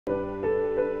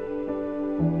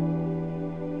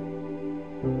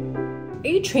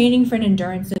you training for an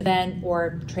endurance event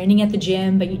or training at the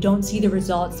gym, but you don't see the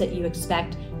results that you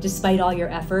expect despite all your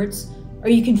efforts? Are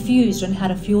you confused on how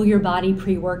to fuel your body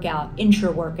pre-workout,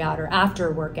 intra-workout, or after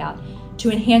a workout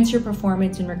to enhance your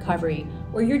performance and recovery?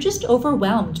 Or you're just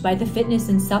overwhelmed by the fitness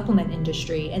and supplement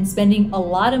industry and spending a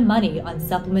lot of money on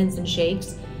supplements and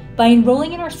shakes? By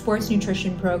enrolling in our sports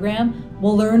nutrition program,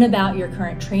 we'll learn about your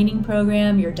current training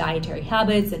program, your dietary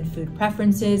habits and food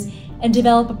preferences, and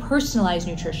develop a personalized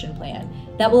nutrition plan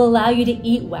that will allow you to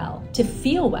eat well, to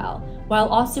feel well, while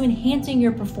also enhancing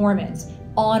your performance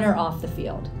on or off the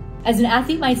field. As an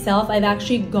athlete myself, I've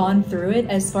actually gone through it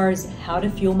as far as how to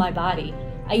fuel my body.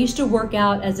 I used to work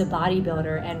out as a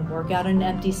bodybuilder and work out on an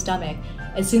empty stomach.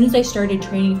 As soon as I started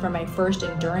training for my first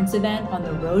endurance event on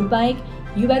the road bike,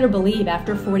 you better believe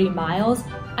after 40 miles,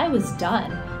 I was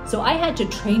done. So I had to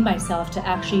train myself to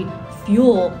actually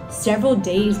fuel several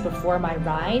days before my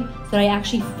ride so that I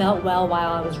actually felt well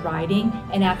while I was riding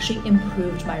and actually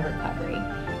improved my recovery.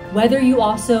 Whether you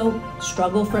also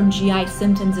struggle from GI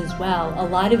symptoms as well, a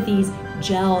lot of these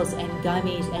gels and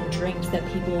gummies and drinks that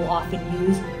people will often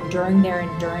use during their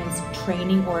endurance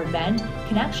training or event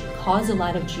can actually cause a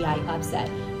lot of GI upset.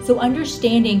 So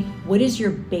understanding what is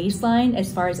your baseline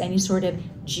as far as any sort of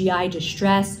GI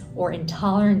distress or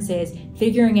intolerances,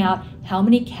 figuring out how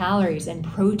many calories and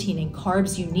protein and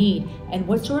carbs you need and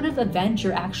what sort of event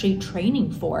you're actually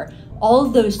training for. All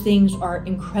of those things are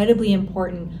incredibly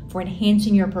important for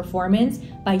enhancing your performance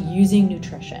by using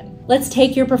nutrition. Let's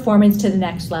take your performance to the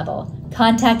next level.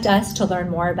 Contact us to learn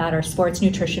more about our sports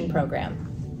nutrition program.